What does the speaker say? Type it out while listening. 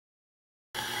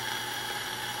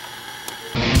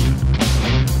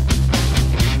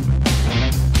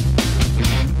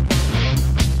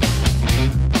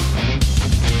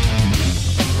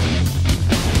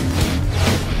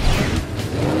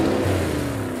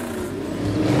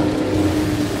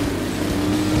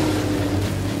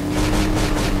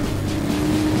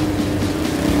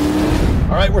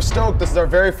right, we're stoked. This is our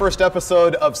very first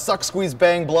episode of Suck, Squeeze,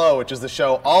 Bang, Blow, which is the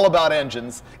show all about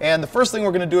engines. And the first thing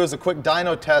we're going to do is a quick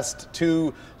dyno test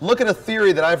to look at a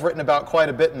theory that I've written about quite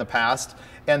a bit in the past,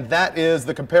 and that is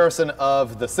the comparison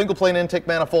of the single plane intake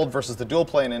manifold versus the dual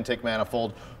plane intake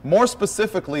manifold. More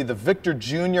specifically, the Victor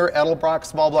Jr. Edelbrock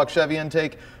small block Chevy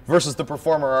intake versus the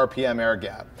Performer RPM air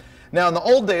gap. Now, in the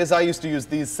old days, I used to use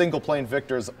these single plane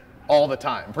Victors all the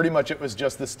time. Pretty much it was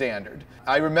just the standard.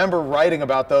 I remember writing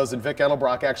about those and Vic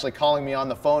Edelbrock actually calling me on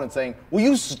the phone and saying, will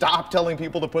you stop telling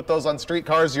people to put those on street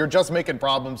cars? You're just making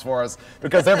problems for us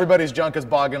because everybody's junk is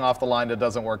bogging off the line that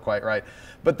doesn't work quite right.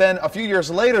 But then a few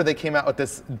years later, they came out with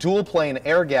this dual plane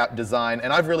air gap design,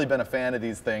 and I've really been a fan of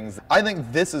these things. I think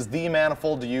this is the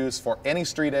manifold to use for any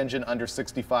street engine under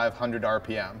 6,500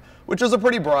 RPM, which is a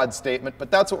pretty broad statement,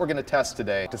 but that's what we're going to test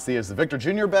today to see is the Victor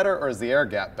Jr. better or is the air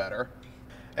gap better.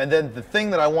 And then the thing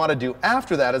that I want to do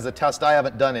after that is a test I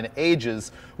haven't done in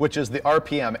ages, which is the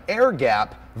RPM air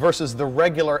gap versus the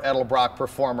regular Edelbrock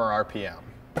Performer RPM.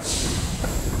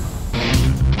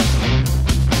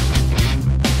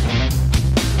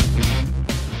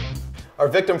 Our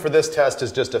victim for this test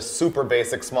is just a super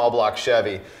basic small block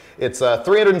Chevy. It's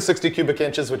 360 cubic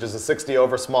inches, which is a 60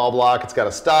 over small block. It's got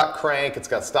a stock crank, it's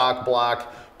got stock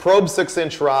block, probe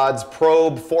 6-inch rods,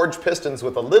 probe forged pistons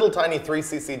with a little tiny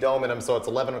 3cc dome in them, so it's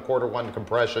 11.25-1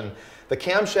 compression. The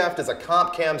camshaft is a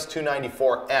Comp Cams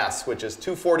 294S, which is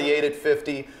 248 at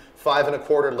 50,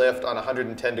 5.25 lift on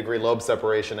 110-degree lobe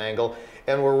separation angle.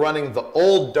 And we're running the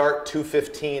old Dart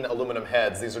 215 aluminum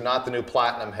heads. These are not the new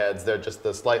platinum heads, they're just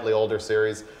the slightly older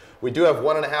series. We do have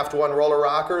 1.5-to-1 roller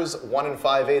rockers, 1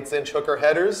 5/8-inch hooker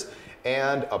headers,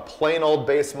 and a plain old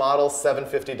base model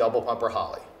 750 double pumper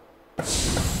Holly.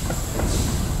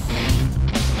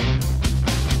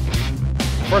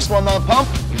 First one on the pump,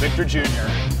 Victor Jr.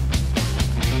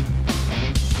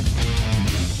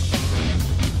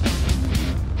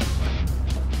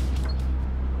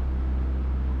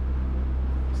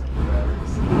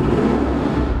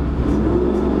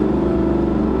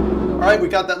 All right, we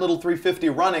got that little 350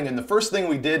 running, and the first thing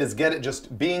we did is get it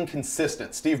just being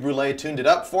consistent. Steve Brule tuned it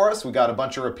up for us. We got a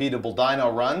bunch of repeatable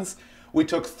dyno runs. We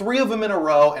took 3 of them in a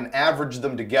row and averaged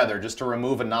them together just to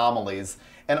remove anomalies.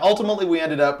 And ultimately we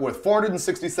ended up with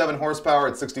 467 horsepower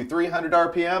at 6,300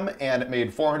 RPM, and it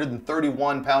made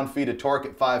 431 pound-feet of torque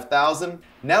at 5,000.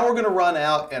 Now we're going to run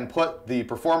out and put the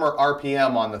Performer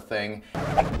RPM on the thing.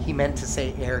 He meant to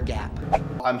say air gap.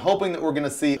 I'm hoping that we're going to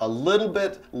see a little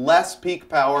bit less peak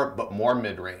power, but more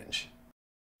mid-range.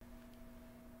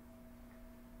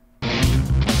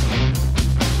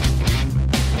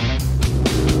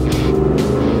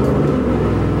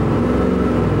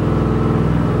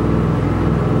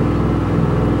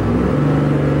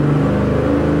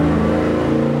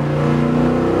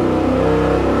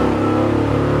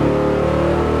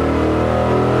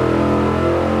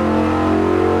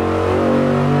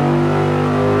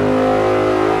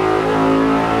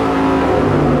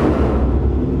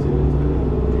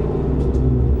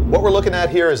 What we're looking at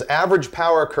here is average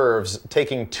power curves,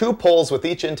 taking 2 poles with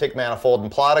each intake manifold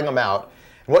and plotting them out.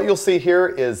 And what you'll see here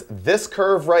is this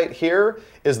curve right here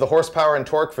is the horsepower and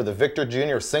torque for the Victor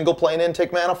Jr. single plane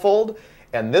intake manifold,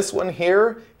 and this one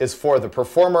here is for the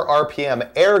Performer RPM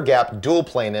air gap dual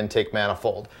plane intake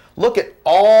manifold. Look at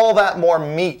all that more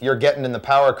meat you're getting in the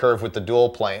power curve with the dual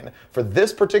plane. For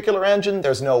this particular engine,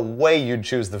 there's no way you'd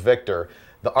choose the Victor.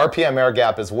 The RPM air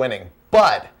gap is winning,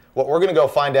 but what we're going to go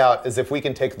find out is if we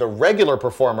can take the regular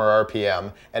Performer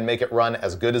RPM and make it run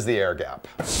as good as the air gap.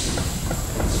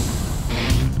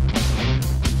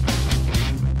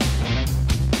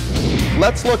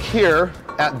 Let's look here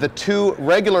at the 2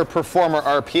 regular Performer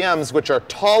RPMs, which are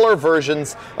taller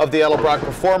versions of the Edelbrock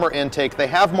Performer intake. They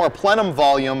have more plenum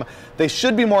volume. They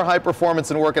should be more high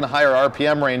performance and work in a higher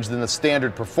RPM range than the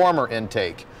standard Performer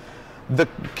intake. The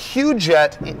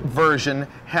Q-Jet version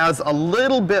has a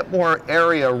little bit more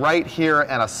area right here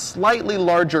and a slightly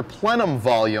larger plenum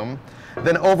volume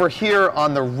than over here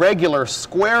on the regular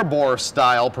square bore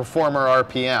style Performer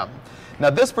RPM. Now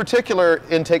this particular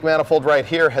intake manifold right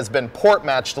here has been port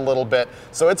matched a little bit,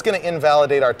 so it's going to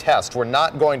invalidate our test. We're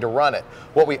not going to run it.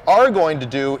 What we are going to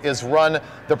do is run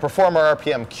the Performer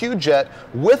RPM Q-Jet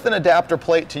with an adapter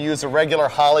plate to use a regular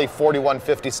Holly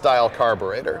 4150 style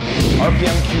carburetor.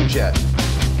 RPM Q-Jet,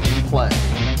 play.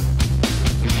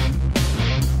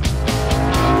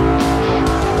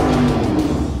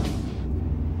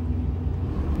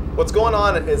 What's going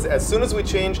on is as soon as we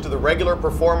changed to the regular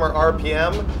Performer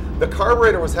RPM, the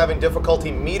carburetor was having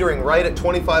difficulty metering right at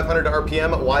 2,500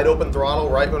 RPM at wide open throttle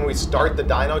right when we start the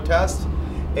dyno test.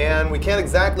 and we can't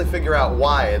exactly figure out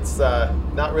why. It's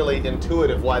not really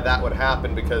intuitive why that would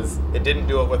happen because it didn't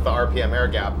do it with the RPM air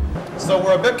gap. So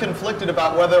we're a bit conflicted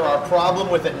about whether our problem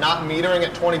with it not metering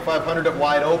at 2500 at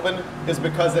wide open is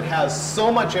because it has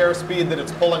so much airspeed that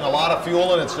it's pulling a lot of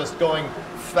fuel and it's just going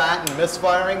fat and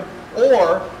misfiring,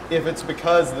 or if it's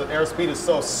because the airspeed is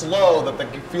so slow that the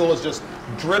fuel is just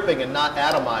dripping and not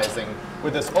atomizing.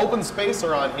 With this open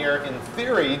spacer on here, in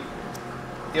theory,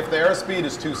 if the airspeed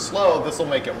is too slow, this will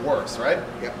make it worse, right?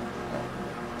 Yep.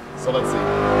 So let's see.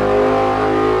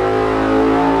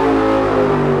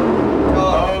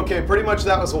 Okay, pretty much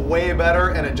that was way better,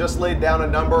 and it just laid down a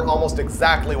number almost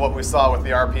exactly what we saw with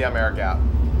the RPM air gap.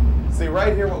 See,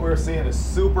 right here what we were seeing is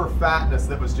super fatness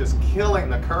that was just killing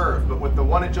the curve, but with the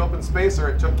 1-inch open spacer,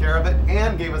 it took care of it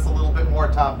and gave us a little bit more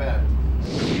top end.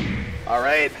 All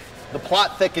right, the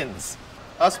plot thickens.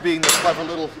 Us being the clever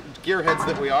little gearheads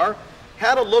that we are,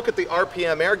 had a look at the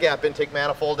RPM air gap intake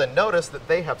manifold and noticed that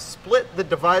they have split the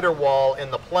divider wall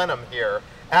in the plenum here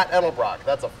at Edelbrock.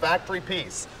 That's a factory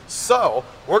piece. So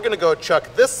we're gonna go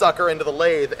chuck this sucker into the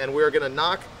lathe and we're gonna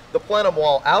knock the plenum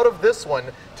wall out of this one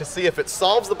to see if it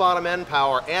solves the bottom end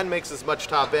power and makes as much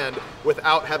top end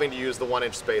without having to use the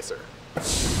 1-inch spacer.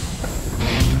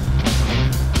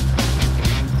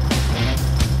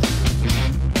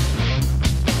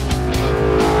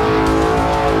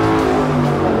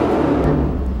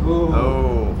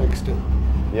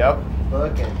 Yep.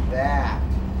 Look at that.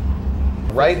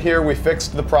 Right here we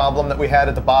fixed the problem that we had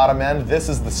at the bottom end. This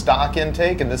is the stock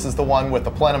intake and this is the one with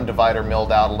the plenum divider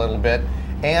milled out a little bit,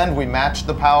 and we matched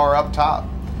the power up top.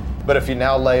 But if you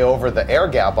now lay over the air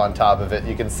gap on top of it,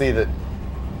 you can see that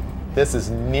this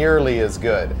is nearly as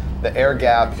good. The air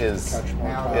gap is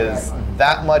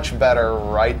that much better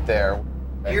right there.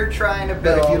 You're trying to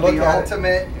build the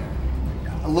ultimate,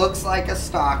 looks like a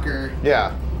stalker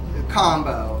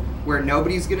combo, where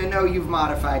nobody's gonna know you've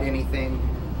modified anything.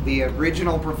 The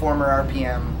original Performer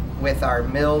RPM with our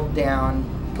milled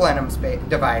down plenum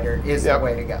divider is the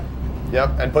way to go.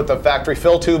 Yep, and put the factory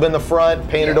fill tube in the front,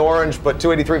 painted orange, put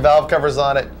 283 valve covers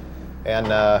on it, and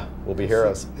we'll be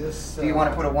heroes. Do you want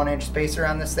to put a 1-inch spacer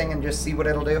on this thing and just see what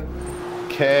it'll do?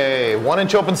 Okay,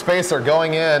 1-inch open spacer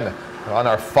going in on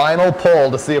our final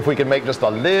pull to see if we can make just a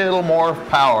little more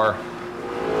power.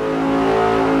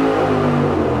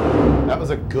 That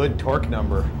was a good torque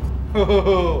number.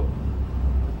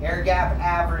 Air gap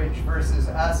average versus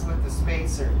us with the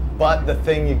spacer. But the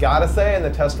thing you gotta say, and the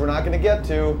test we're not gonna get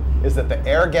to, is that the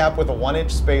air gap with a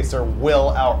 1-inch spacer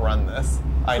will outrun this.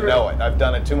 I know it. I've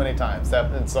done it too many times.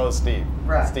 And so is Steve.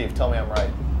 Right. Steve, tell me I'm right.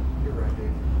 You're right,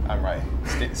 dude. I'm right.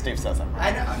 Steve says I'm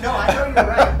right. I know you're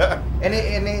right.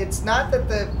 and it's not that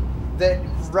that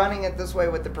running it this way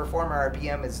with the Performer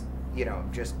RPM is, you know,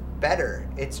 just better.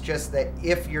 It's just that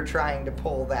if you're trying to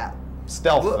pull that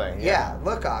stealth thing.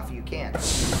 look off, you can.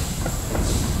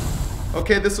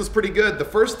 Okay, this was pretty good. The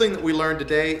first thing that we learned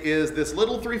today is this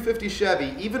little 350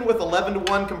 Chevy, even with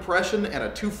 11-to-1 compression and a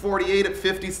 248 at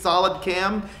 50 solid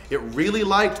cam, it really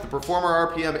liked the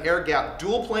Performer RPM air gap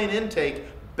dual plane intake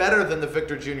better than the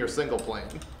Victor Jr. single plane.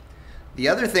 The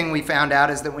other thing we found out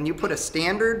is that when you put a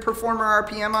standard Performer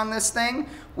RPM on this thing,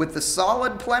 with the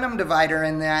solid plenum divider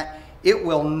in that, it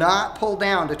will not pull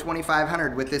down to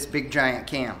 2500 with this big giant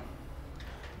cam.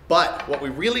 But what we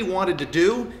really wanted to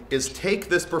do is take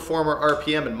this Performer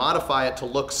RPM and modify it to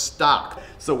look stock.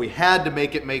 So we had to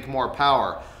make it make more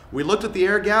power. We looked at the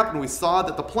air gap and we saw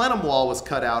that the plenum wall was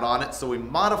cut out on it, so we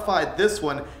modified this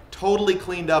one, totally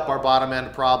cleaned up our bottom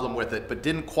end problem with it, but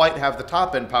didn't quite have the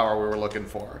top end power we were looking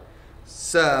for.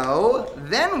 So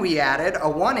then we added a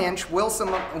 1-inch Wilson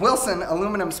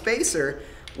aluminum spacer,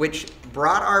 which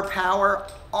brought our power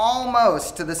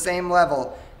almost to the same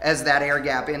level as that air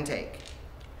gap intake.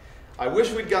 I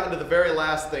wish we'd gotten to the very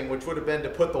last thing, which would have been to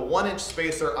put the 1-inch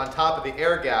spacer on top of the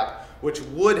air gap, which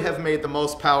would have made the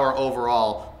most power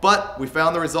overall. But we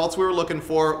found the results we were looking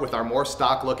for with our more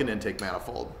stock looking intake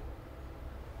manifold.